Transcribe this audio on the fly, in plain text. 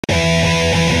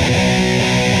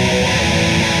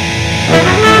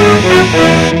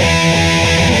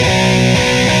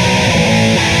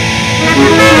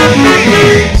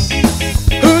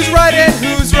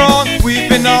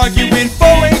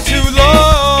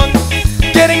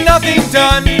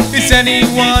done? Is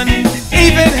anyone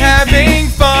even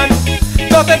having fun?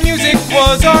 Thought that music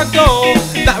was our goal,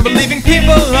 not relieving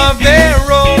people of their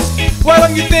roles. Why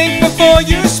don't you think before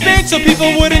you speak, so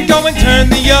people wouldn't go and turn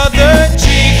the other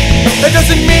cheek? That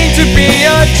doesn't mean to be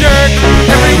a jerk,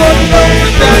 everyone knows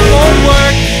that that won't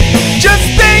work. Just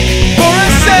think for a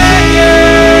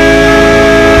second,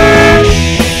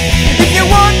 if you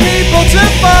want people to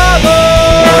follow,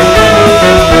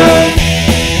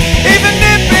 even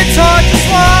if it's hard to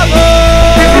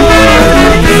swallow.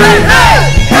 Say hey,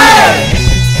 hey!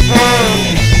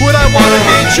 Would I want to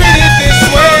be treated this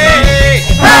way?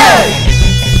 Hey!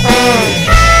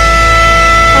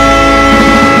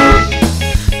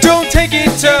 Don't take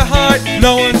it to heart,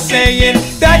 no one's saying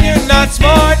that you're not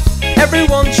smart.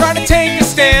 Everyone trying to take a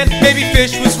stand. Maybe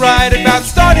Fish was right about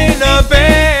starting a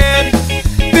band.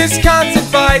 This constant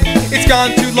fight, it's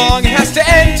gone too long, it has to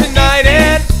end tonight.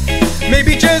 And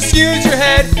maybe just use your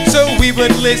head so we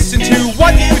would listen to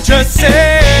what you just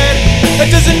said. That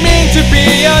doesn't mean to be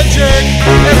a jerk,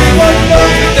 everyone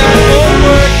knows that that won't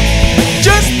work.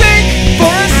 Just